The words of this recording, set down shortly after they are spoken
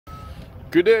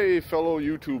Good day, fellow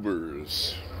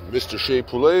YouTubers. Mr. Chez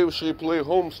Poulet with Chez Poulet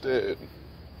Homestead.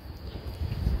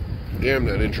 Damn,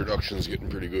 that introduction's getting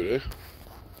pretty good, eh?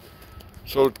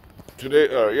 So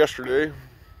yesterday,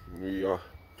 we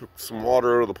took some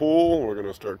water out of the pool. We're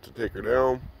gonna start to take her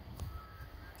down.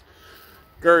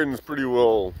 Garden's pretty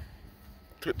well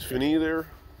fit-finny there.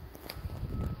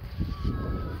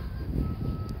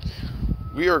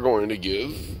 We are going to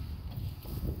give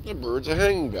the birds a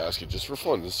hanging basket just for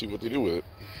fun to see what they do with it.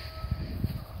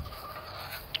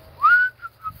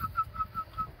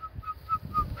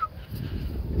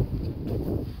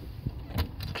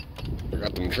 I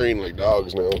got them trained like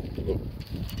dogs now.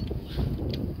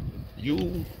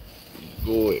 You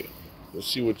go away. Let's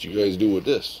see what you guys do with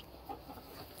this.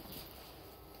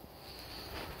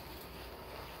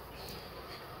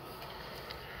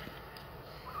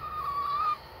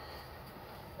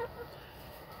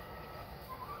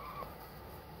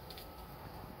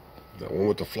 That one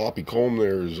with the floppy comb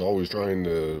there is always trying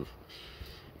to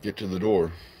get to the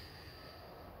door.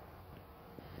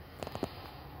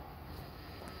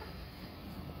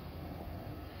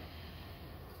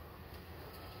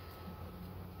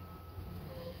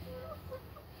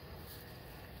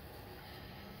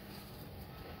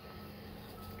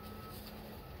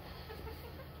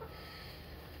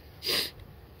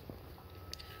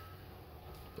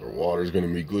 Our water's going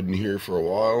to be good in here for a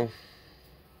while.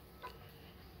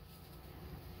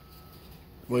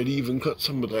 Might even cut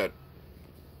some of that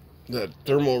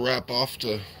thermal wrap off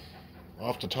the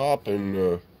top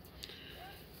and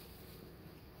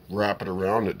wrap it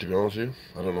around it, to be honest with you.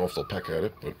 I don't know if they'll peck at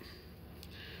it, but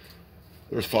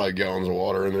there's 5 gallons of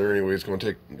water in there anyway. It's going to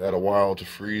take that a while to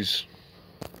freeze.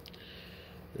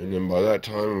 And then by that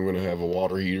time I'm going to have a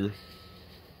water heater.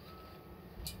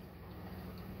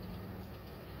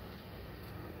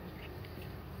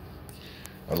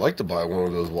 I'd like to buy one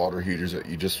of those water heaters that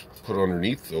you just put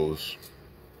underneath those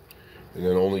and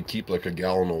then only keep like a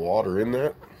gallon of water in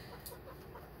that.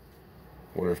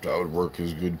 Wonder if that would work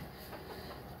as good.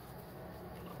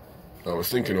 I was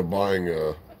thinking of buying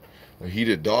a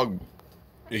heated dog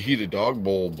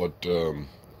bowl, but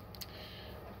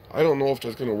I don't know if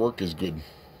that's going to work as good.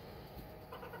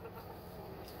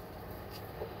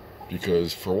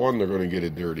 Because for one, they're going to get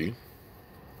it dirty.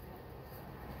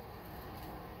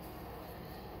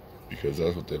 Because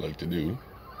that's what they like to do.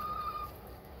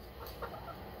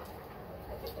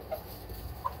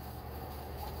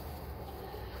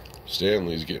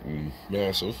 Stanley's getting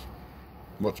massive,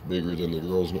 much bigger than the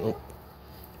girls now.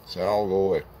 Sal, go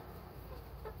away.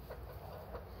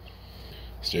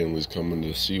 Stanley's coming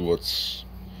to see what's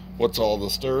all the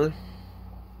stir.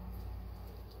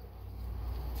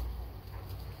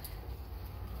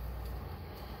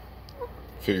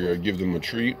 Figure I'd give them a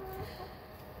treat.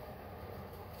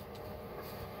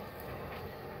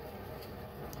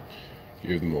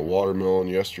 Gave them a watermelon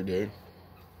yesterday.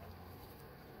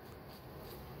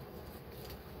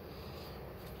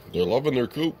 They're loving their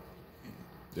coop.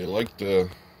 They like the.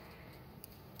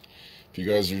 If you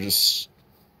guys are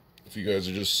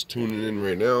just tuning in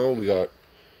right now, we got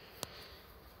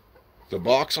the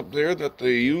box up there that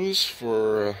they use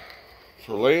for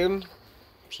laying.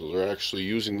 So they're actually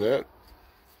using that.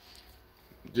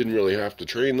 Didn't really have to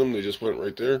train them. They just went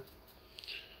right there.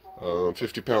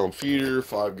 50-pound feeder,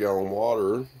 5-gallon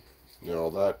water.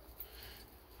 Now that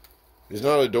is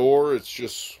not a door. It's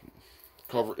just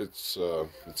cover. It's a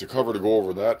cover to go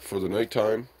over that for the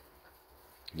nighttime.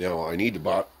 Now I need to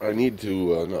buy. I'm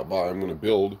going to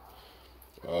build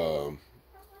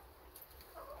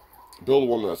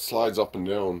one that slides up and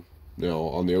down now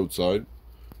on the outside,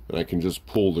 and I can just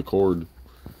pull the cord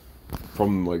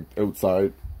from like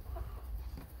outside.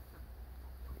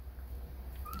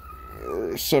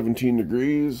 17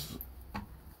 degrees,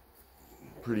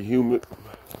 pretty humid,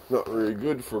 not very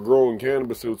good for growing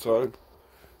cannabis outside.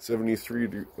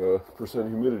 73%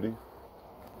 humidity.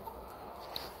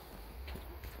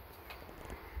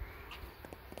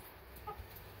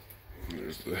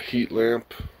 There's the heat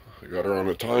lamp. I got her on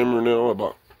a timer now,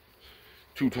 about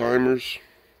 2 timers.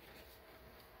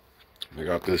 I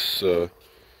got this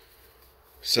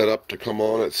set up to come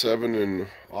on at 7 and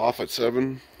off at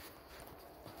 7.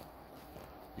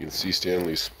 You can see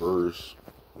Stanley's spurs.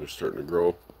 They're starting to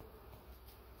grow.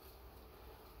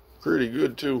 Pretty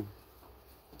good too.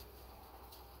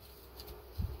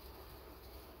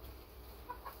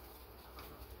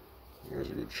 There's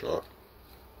a good shot.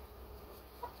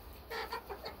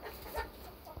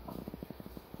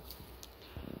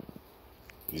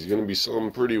 He's going to be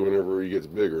something pretty whenever he gets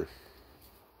bigger.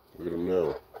 Look at him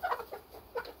now.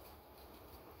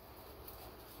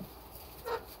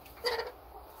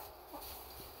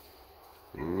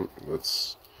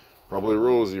 That's probably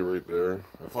Rosie right there.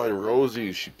 I find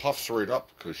Rosie, she puffs right up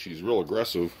because she's real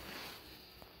aggressive.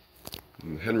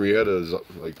 And Henrietta is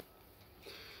like,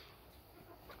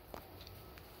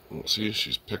 see,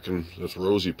 she's picking, that's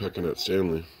Rosie picking at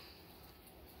Stanley.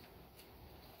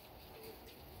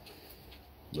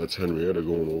 That's Henrietta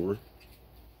going over.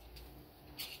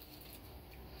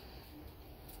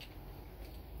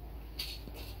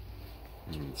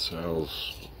 And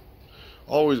Sal's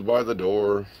always by the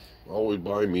door, always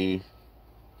by me.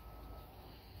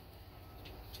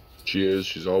 She is,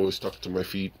 she's always stuck to my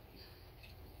feet.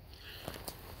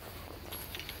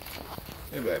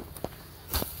 Hey, babe.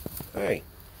 Hey.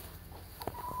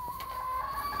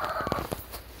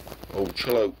 Oh,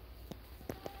 chill out.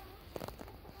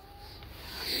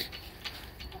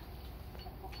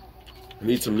 I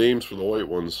need some names for the white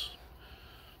ones.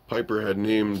 Piper had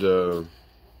named that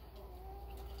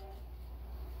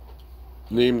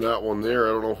one there. I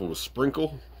don't know if it was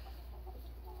Sprinkle.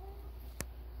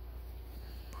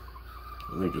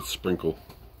 I think it's Sprinkle.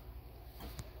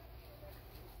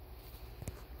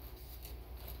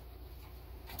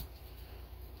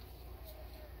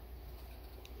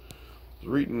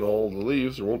 They're eating all the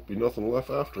leaves. There won't be nothing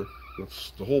left after.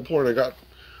 That's the whole point. I got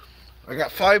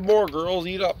 5 more, girls.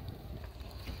 Eat up.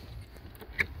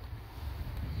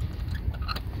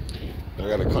 I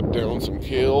gotta cut down some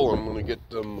kale. I'm gonna get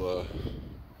them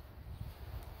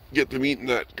eating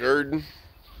that garden,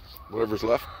 whatever's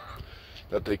left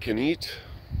that they can eat.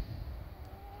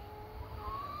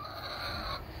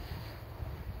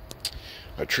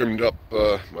 I trimmed up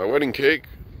my wedding cake.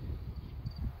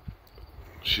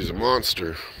 She's a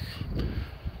monster.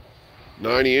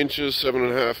 90 inches,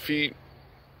 7.5 feet.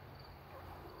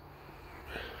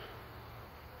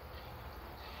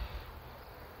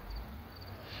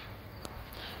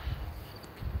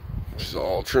 She's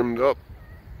all trimmed up.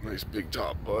 Nice big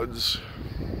top buds.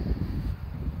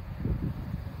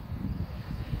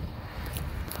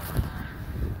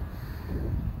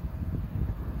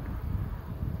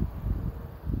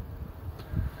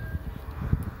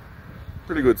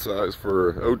 Pretty good size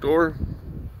for outdoor.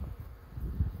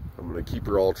 I'm gonna keep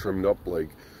her all trimmed up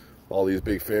like all these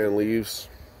big fan leaves.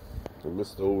 I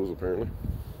missed those apparently.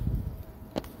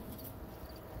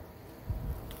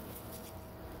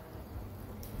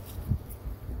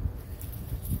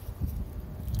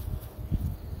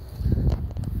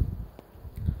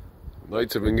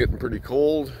 Nights have been getting pretty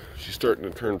cold. She's starting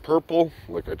to turn purple,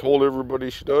 like I told everybody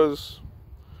she does.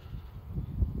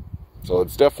 So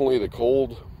it's definitely the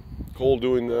cold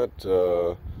doing that.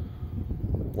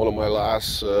 One of my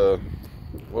last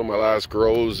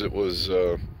grows, it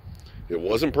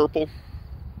wasn't purple.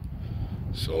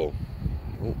 So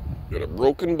got a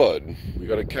broken bud. We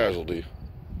got a casualty.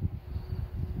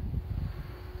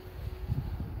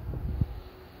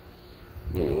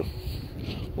 We'll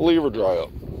leave her dry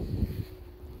up.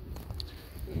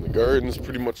 And the garden's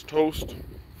pretty much toast.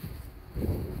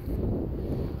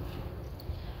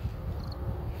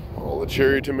 All the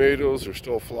cherry tomatoes are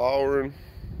still flowering.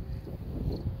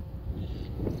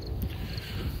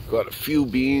 Got a few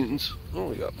beans. Oh,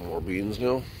 we got more beans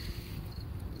now.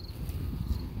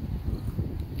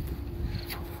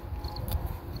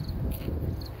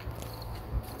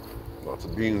 Lots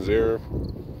of beans there.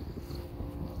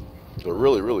 They're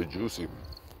really, really juicy.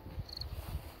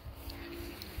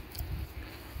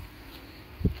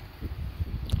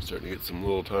 Starting to get some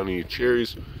little tiny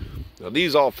cherries. Now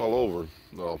these all fell over.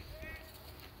 Now you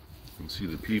can see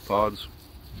the pea pods.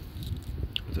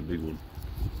 That's a big one.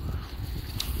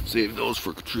 Save those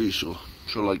for Catrice.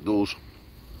 She'll like those.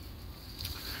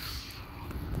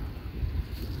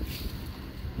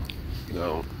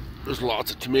 Now there's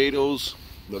lots of tomatoes.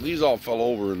 Now these all fell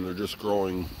over and they're just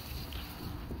growing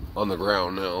on the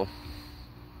ground now.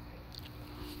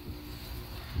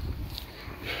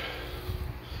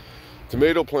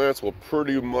 Tomato plants will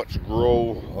pretty much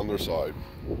grow on their side.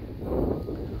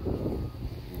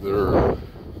 Well,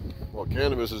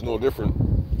 cannabis is no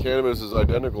different. Cannabis is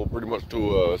identical pretty much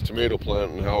to a tomato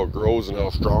plant and how it grows and how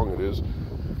strong it is.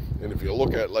 And if you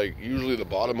look at like usually the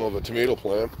bottom of a tomato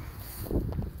plant,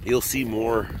 you'll see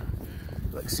more,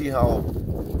 like see how,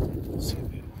 let's see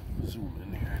if we zoom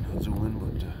in here, not zoom in,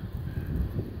 but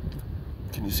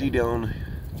can you see down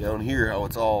here how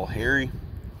it's all hairy?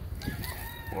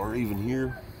 Or even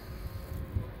here,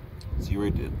 see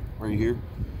right here.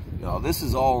 Now this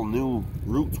is all new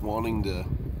roots wanting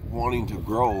to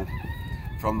grow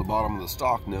from the bottom of the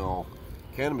stalk. Now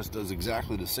cannabis does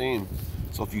exactly the same.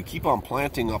 So if you keep on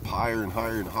planting up higher and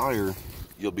higher and higher,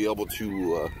 you'll be able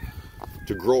to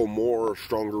grow more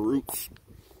stronger roots.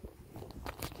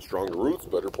 Stronger roots,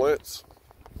 better plants.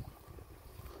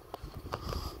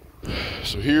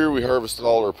 So here we harvested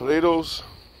all our potatoes.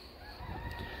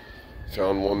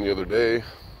 Found one the other day,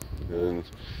 and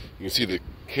you can see the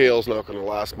kale's not going to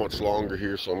last much longer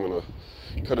here, so I'm going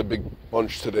to cut a big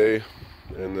bunch today,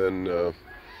 and then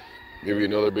maybe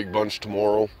another big bunch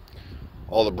tomorrow.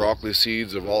 All the broccoli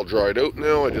seeds have all dried out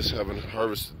now. I just haven't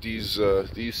harvested these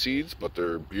seeds, but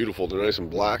they're beautiful. They're nice and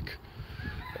black.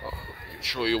 I can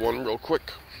show you one real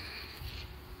quick.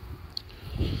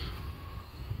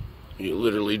 You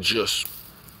literally just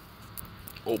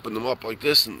open them up like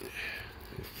this and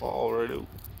they fall right out.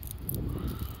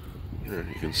 There,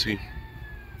 you can see.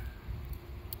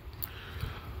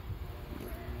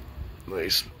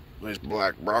 Nice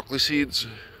black broccoli seeds.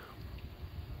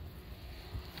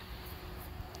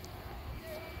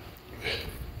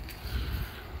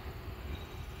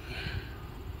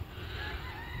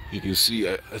 You can see,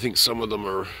 I think some of them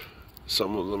are,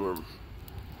 the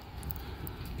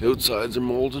outsides are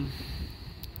molding.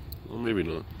 Well, maybe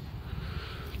not.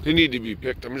 They need to be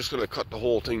picked. I'm just going to cut the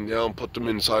whole thing down, put them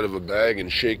inside of a bag and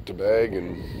shake the bag,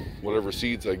 and whatever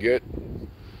seeds I get,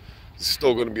 it's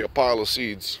still going to be a pile of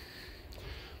seeds.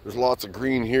 There's lots of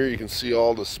green here. You can see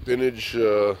all the spinach,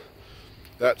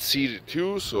 that's seeded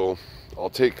too, so I'll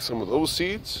take some of those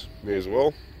seeds, may as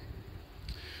well.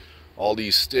 All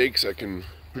these stakes I can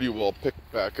pretty well pick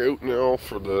back out now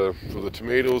for the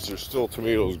tomatoes. There's still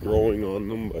tomatoes growing on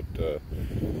them, but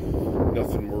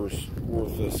nothing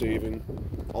worth saving.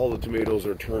 All the tomatoes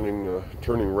are turning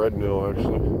red now,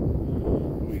 actually.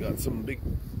 We got some big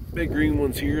green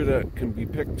ones here that can be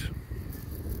picked,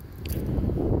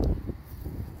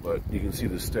 but you can see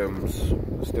the stem's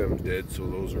dead, so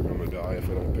those are going to die if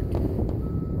I don't pick them.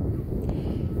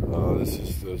 This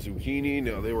is the zucchini.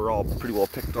 Now they were all pretty well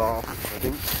picked off, I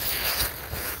think.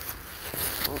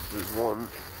 Oh,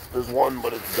 there's one,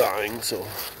 but it's dying, so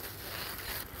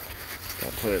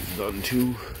that plant's done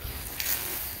too.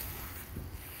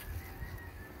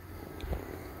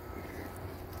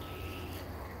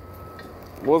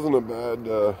 Wasn't a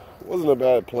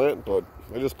bad plant, but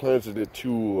I just planted it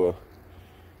too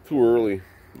early.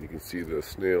 You can see the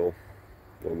snail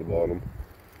on the bottom.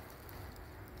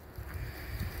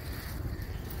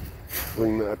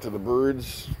 Bring that to the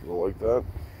birds. They'll like that.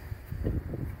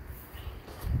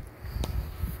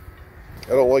 I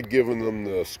don't like giving them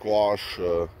the squash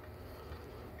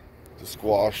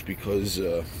because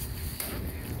they're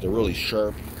really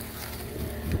sharp.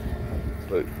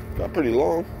 But got pretty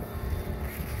long.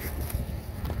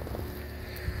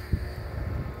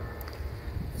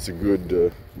 It's a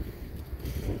good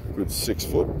 6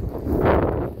 foot.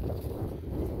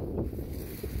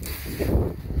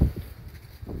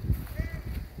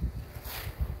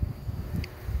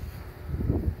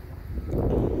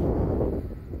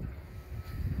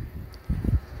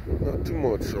 Not too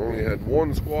much. I only had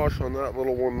one squash on that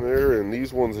little one there, and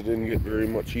these ones I didn't get very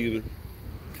much either.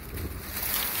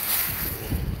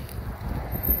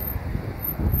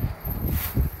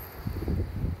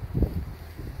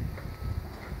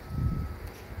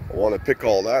 I want to pick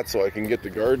all that so I can get the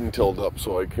garden tilled up,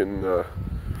 so I can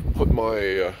put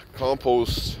my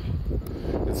compost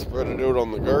and spread it out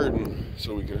on the garden,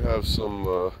 so we can have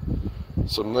some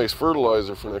nice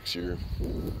fertilizer for next year.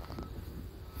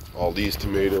 All these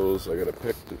tomatoes I gotta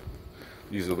pick.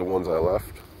 These are the ones I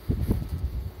left.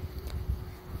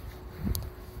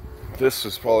 This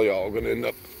is probably all gonna end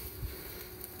up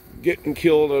getting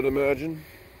killed, I'd imagine.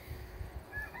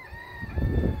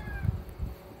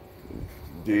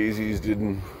 Daisies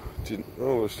didn't.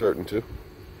 Oh, they're starting to.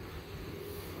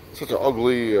 Such an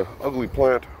ugly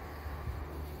plant.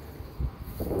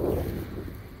 There's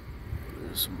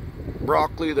some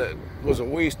broccoli that was a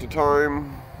waste of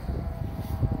time.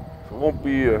 So won't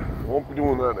be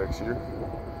doing that next year.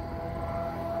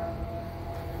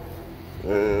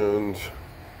 And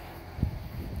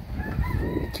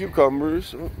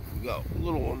cucumbers. Oh, we got a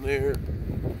little one there.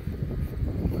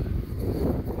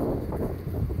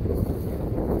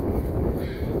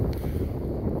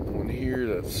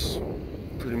 That's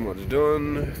pretty much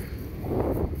done.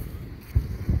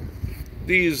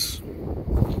 These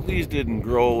didn't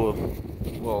grow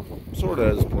well, sort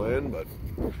of as planned, but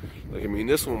like, I mean,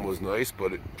 this one was nice,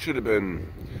 but it should have been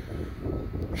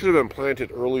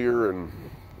planted earlier and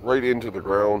right into the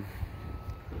ground.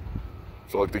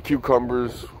 So like the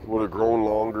cucumbers would have grown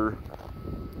longer.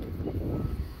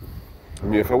 I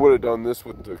mean, if I would have done this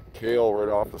with the kale right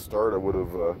off the start, I would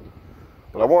have.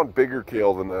 But I want bigger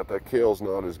kale than that. That kale's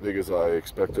not as big as I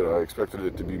expected. I expected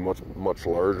it to be much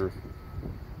larger.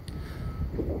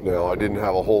 Now, I didn't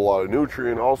have a whole lot of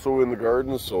nutrient also in the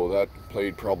garden, so that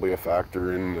played probably a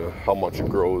factor in how much it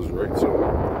grows, right? So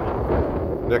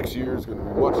Next year is going to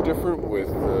be much different with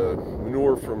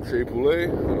manure from Chez Poulet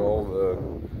and all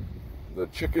the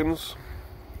chickens.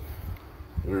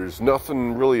 There's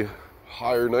nothing really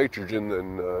higher nitrogen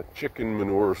than chicken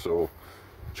manure, so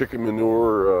chicken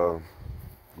manure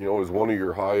you know, is one of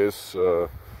your highest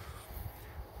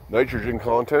nitrogen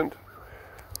content,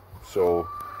 so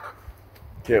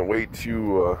can't wait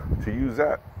to use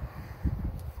that.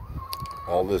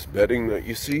 All this bedding that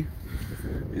you see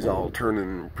is all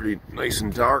turning pretty nice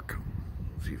and dark.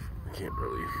 See,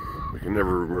 I can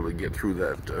never really get through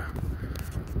that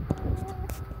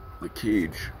the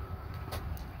cage.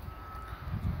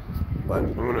 But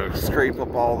I'm gonna scrape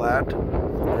up all that,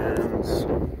 and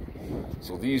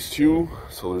so these two,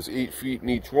 so there's 8 feet in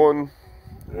each one,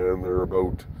 and they're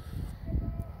about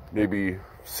maybe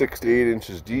 6 to 8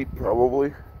 inches deep,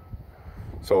 probably.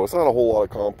 So it's not a whole lot of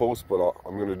compost, but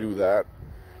I'm gonna do that.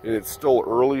 And it's still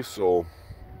early, so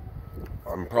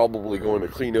I'm probably going to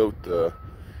clean out the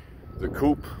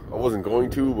coop. I wasn't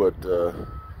going to, but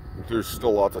there's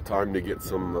still lots of time to get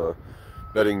some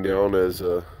bedding down as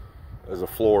a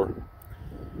floor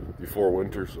before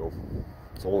winter. So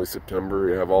it's only September.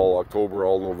 You have all October,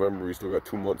 all November. We still got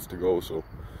 2 months to go, so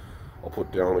I'll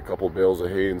put down a couple bales of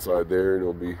hay inside there, and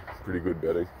it'll be pretty good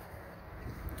bedding.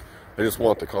 I just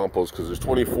want the compost because there's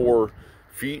 24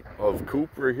 feet of coop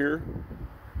right here,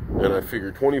 and I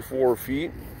figured 24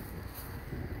 feet,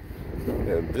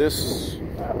 and this,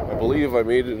 I believe I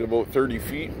made it about 30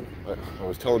 feet. I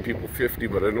was telling people 50,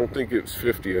 but I don't think it's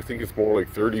 50. I think it's more like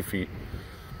 30 feet.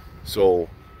 So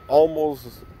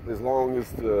almost as long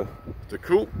as the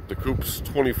coop. The coop's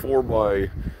 24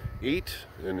 by 8,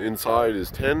 and inside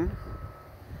is 10.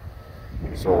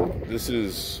 So this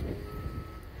is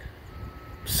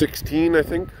 16, I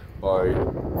think, by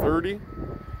 30.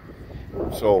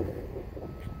 So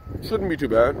shouldn't be too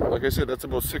bad. Like I said, that's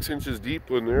about 6 inches deep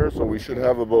in there, so we should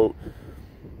have about,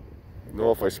 you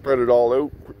know, if I spread it all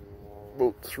out,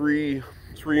 about 3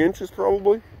 inches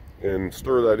probably, and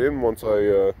stir that in once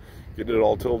I get it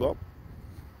all tilled up.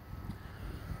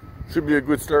 Should be a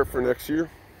good start for next year.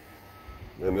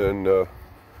 And then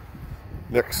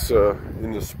next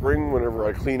in the spring, whenever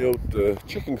I clean out the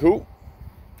chicken coop,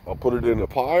 I'll put it in a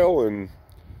pile, and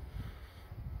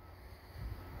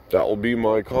that will be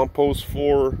my compost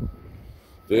for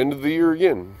the end of the year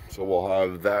again. So we'll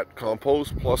have that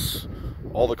compost plus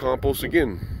all the compost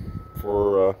again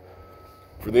for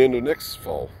the end of next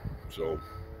fall. So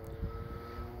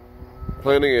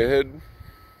planning ahead,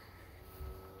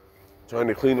 trying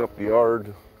to clean up the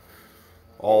yard,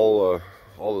 all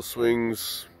the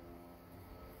swings.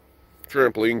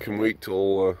 Trampoline can wait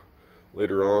till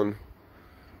later on.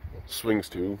 Swings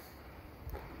too.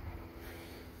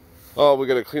 Oh, we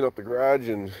got to clean up the garage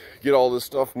and get all this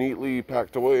stuff neatly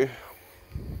packed away.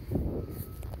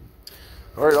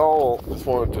 All right, I just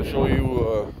wanted to show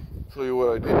you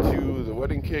what I did to the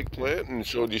wedding cake plant, and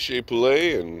showed you Chez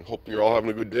Poulet, and hope you're all having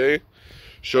a good day.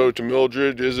 Shout out to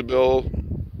Mildred, Isabel,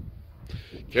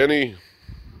 Kenny.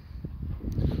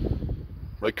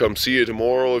 Might come see you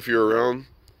tomorrow if you're around.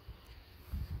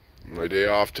 My day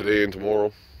off today and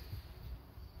tomorrow.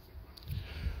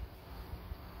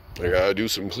 I gotta do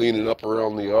some cleaning up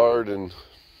around the yard and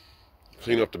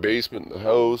clean up the basement and the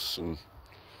house, and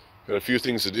got a few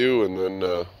things to do, and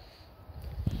then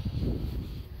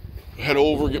head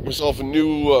over, get myself a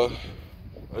new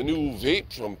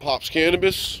vape from Pop's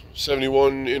Cannabis,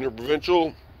 71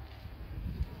 Interprovincial.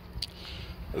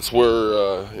 That's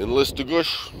where in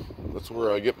Listagush, that's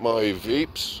where I get my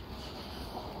vapes.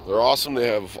 They're awesome. They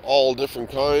have all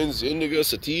different kinds, indica,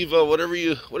 sativa, whatever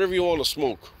you want to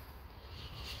smoke.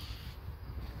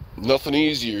 Nothing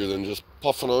easier than just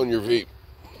puffing on your vape.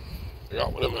 I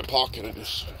got one in my pocket.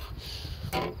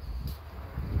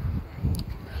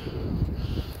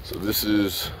 So this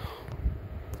is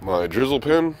my drizzle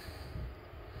pen.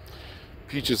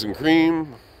 Peaches and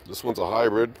cream. This one's a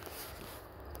hybrid.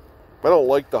 I don't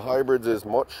like the hybrids as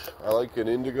much. I like an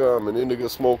indica. I'm an indica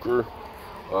smoker.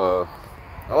 I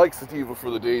like sativa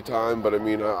for the daytime, but I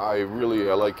mean, I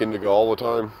like indica all the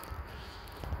time.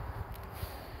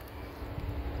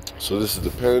 So this is the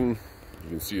pen. You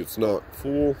can see it's not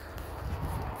full.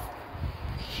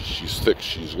 She's thick.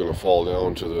 She's gonna fall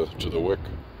down to the wick.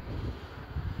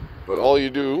 But all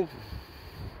you do,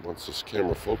 once this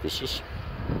camera focuses,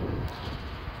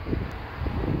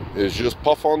 is just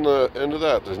puff on the end of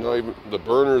that. There's not even, the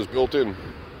burner is built in,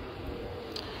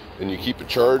 and you keep it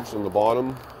charged on the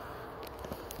bottom.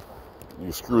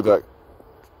 You screw that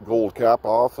gold cap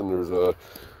off, and there's a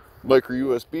micro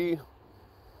USB,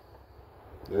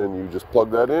 and you just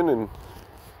plug that in and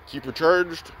keep it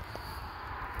charged.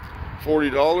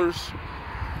 $40.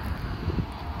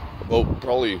 well,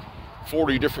 probably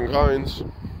 40 different kinds,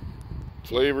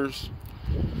 flavors.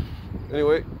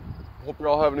 Anyway, hope you're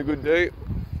all having a good day.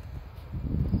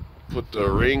 Put the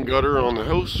rain gutter on the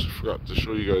house. Forgot to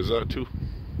show you guys that too.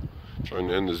 Trying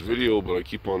to end this video, but I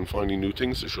keep on finding new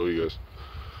things to show you guys.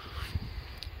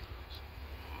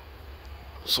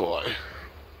 So I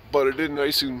butted it in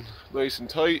nice and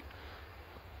tight.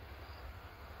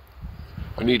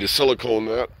 I need to silicone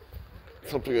that.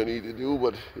 Something I need to do,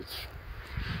 but it's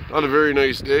not a very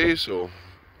nice day, so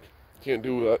can't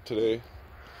do that today.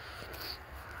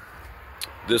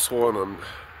 This one I'm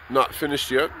not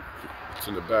finished yet. It's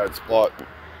in a bad spot,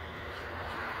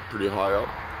 pretty high up.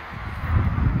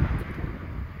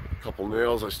 A couple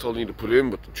nails I still need to put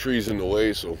in, but the tree's in the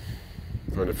way, so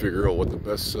I'm trying to figure out what the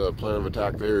best plan of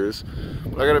attack there is.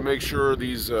 But I gotta make sure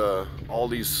these all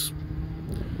these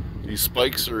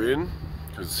spikes are in,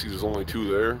 because see there's only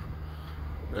 2 there.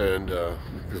 And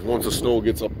because once the snow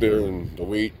gets up there, and the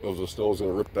weight of the snow is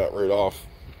going to rip that right off.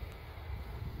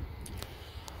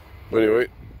 But anyway,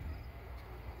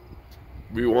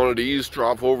 we wanted to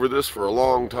eavesdrop over this for a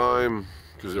long time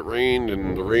because it rained,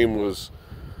 and the rain was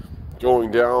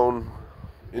going down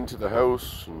into the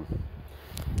house and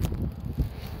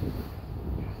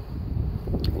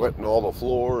wetting all the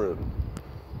floor. And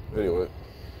anyway,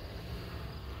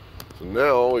 so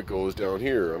now it goes down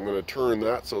here. I'm going to turn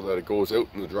that so that it goes out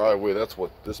in the driveway. That's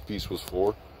what this piece was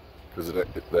for, because the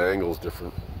angle is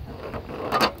different.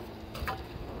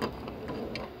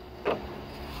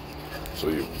 So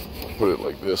you put it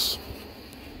like this.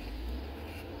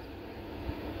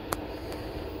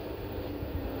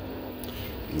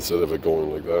 Instead of it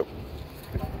going like that.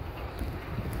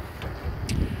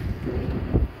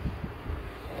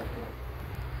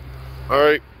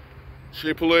 Alright,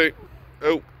 Chez Poulet,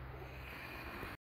 out.